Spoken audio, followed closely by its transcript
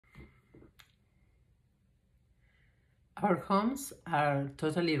Our homes are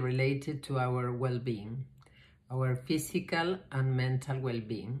totally related to our well-being, our physical and mental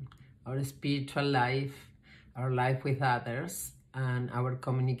well-being, our spiritual life, our life with others, and our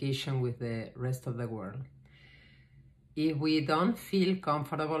communication with the rest of the world. If we don't feel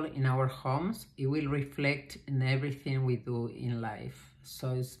comfortable in our homes, it will reflect in everything we do in life.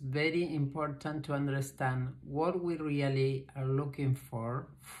 So it's very important to understand what we really are looking for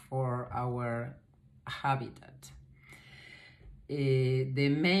our habitat. The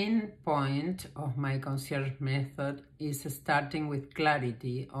main point of my concierge method is starting with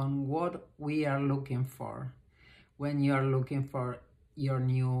clarity on what we are looking for when you are looking for your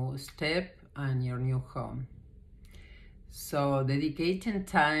new step and your new home. So dedicating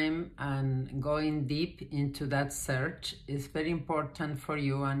time and going deep into that search is very important for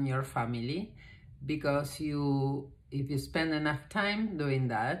you and your family, because if you spend enough time doing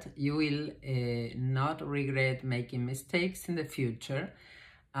that, you will not regret making mistakes in the future.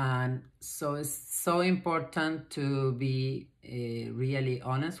 And so it's so important to be really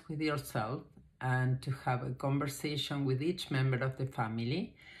honest with yourself and to have a conversation with each member of the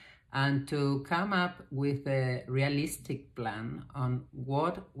family and to come up with a realistic plan on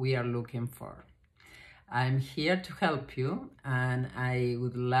what we are looking for. I'm here to help you, and I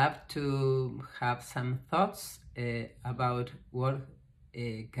would love to have some thoughts about what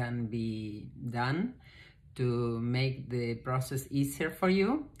can be done to make the process easier for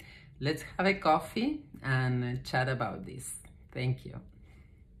you. Let's have a coffee and chat about this. Thank you.